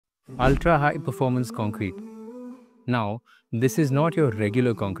ultra high performance concrete. Now, this is not your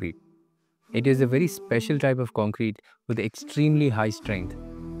regular concrete. It is a very special type of concrete with extremely high strength.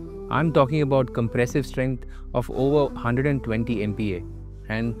 I'm talking about compressive strength of over 120 MPa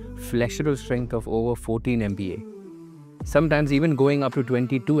and flexural strength of over 14 MPa. Sometimes even going up to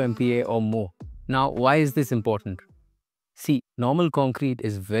 22 MPa or more. Now, why is this important? See, normal concrete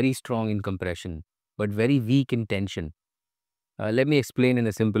is very strong in compression, but very weak in tension. Let me explain in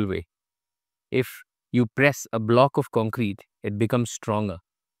a simple way. If you press a block of concrete, it becomes stronger.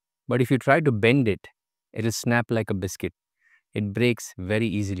 But if you try to bend it, it will snap like a biscuit. It breaks very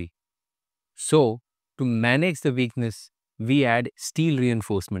easily. So, to manage the weakness, we add steel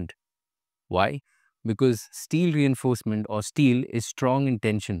reinforcement. Why? Because steel reinforcement or steel is strong in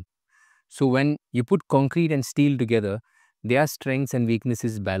tension. So when you put concrete and steel together, their strengths and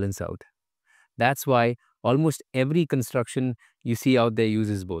weaknesses balance out. That's why almost every construction you see out there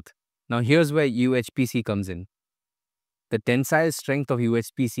uses both. Now here's where UHPC comes in. The tensile strength of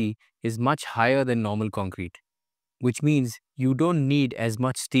UHPC is much higher than normal concrete, which means you don't need as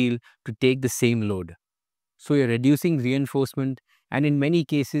much steel to take the same load. So you're reducing reinforcement, and in many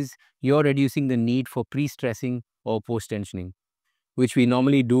cases, you're reducing the need for pre-stressing or post-tensioning, which we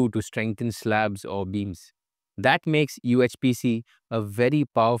normally do to strengthen slabs or beams. That makes UHPC a very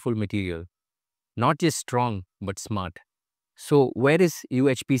powerful material, not just strong, but smart. So where is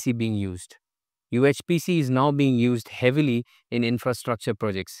UHPC being used? UHPC is now being used heavily in infrastructure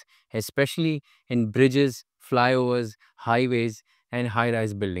projects, especially in bridges, flyovers, highways, and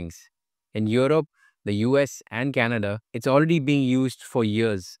high-rise buildings. In Europe, the US, and Canada, it's already being used for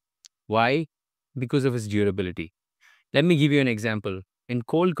years. Why? Because of its durability. Let me give you an example. In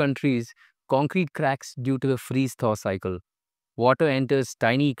cold countries, concrete cracks due to the freeze-thaw cycle. Water enters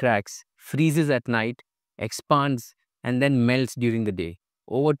tiny cracks, freezes at night, expands, and then melts during the day.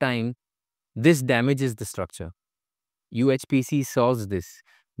 Over time, this damages the structure. UHPC solves this.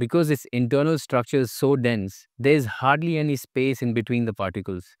 Because its internal structure is so dense, there is hardly any space in between the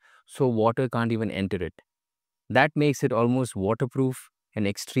particles, so water can't even enter it. That makes it almost waterproof and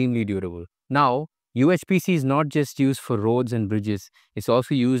extremely durable. Now, UHPC is not just used for roads and bridges, it's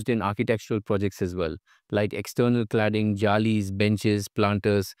also used in architectural projects as well, like external cladding, jalis, benches,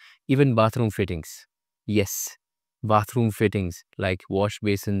 planters, even bathroom fittings. Yes, bathroom fittings like wash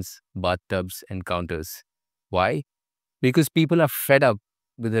basins, bathtubs, and counters. Why? Because people are fed up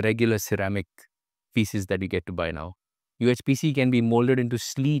with the regular ceramic pieces that we get to buy now. UHPC can be molded into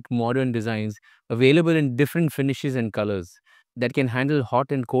sleek, modern designs available in different finishes and colors that can handle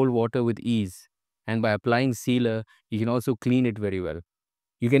hot and cold water with ease. And by applying sealer, you can also clean it very well.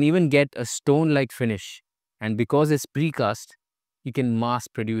 You can even get a stone-like finish. And because it's precast, you can mass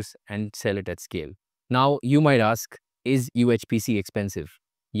produce and sell it at scale. Now, you might ask, is UHPC expensive?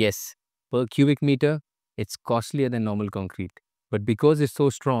 Yes, per cubic meter, it's costlier than normal concrete. But because it's so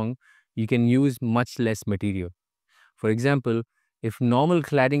strong, you can use much less material. For example, if normal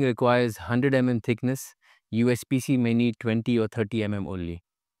cladding requires 100 mm thickness, UHPC may need 20 or 30 mm only.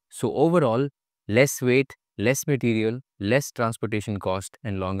 So overall, less weight, less material, less transportation cost,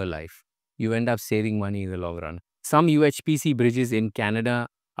 and longer life. You end up saving money in the long run. Some UHPC bridges in Canada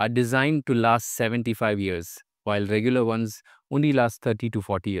are designed to last 75 years, while regular ones only last 30 to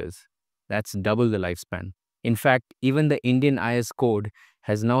 40 years. That's double the lifespan. In fact, even the Indian IS code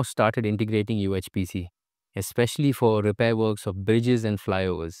has now started integrating UHPC, especially for repair works of bridges and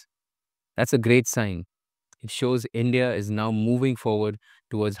flyovers. That's a great sign. It shows India is now moving forward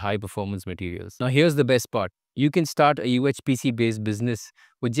towards high-performance materials. Now, here's the best part. You can start a UHPC-based business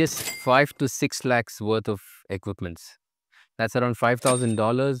with just 5 to 6 lakhs worth of equipments. That's around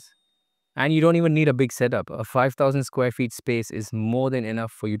 $5,000. And you don't even need a big setup. A 5,000 square feet space is more than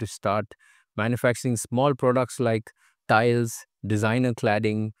enough for you to start manufacturing small products like tiles, designer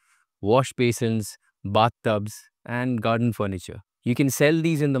cladding, wash basins, bathtubs, and garden furniture. You can sell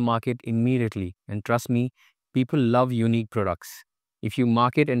these in the market immediately, and trust me, people love unique products. If you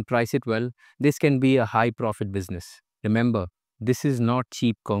market and price it well, this can be a high profit business. Remember, this is not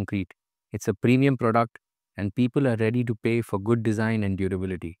cheap concrete. It's a premium product, and people are ready to pay for good design and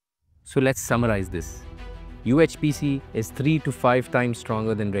durability. So let's summarize this. UHPC is 3 to 5 times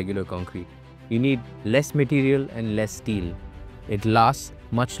stronger than regular concrete. You need less material and less steel. It lasts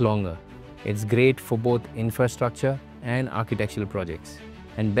much longer. It's great for both infrastructure and architectural projects.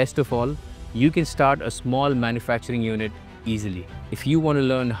 And best of all, you can start a small manufacturing unit easily. If you want to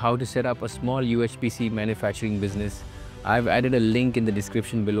learn how to set up a small UHPC manufacturing business, I've added a link in the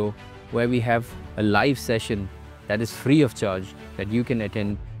description below where we have a live session that is free of charge that you can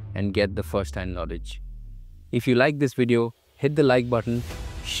attend and get the first-hand knowledge. If you like this video, hit the like button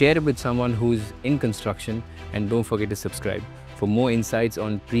Share it with someone who's in construction, and don't forget to subscribe for more insights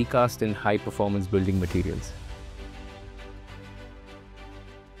on precast and high performance building materials.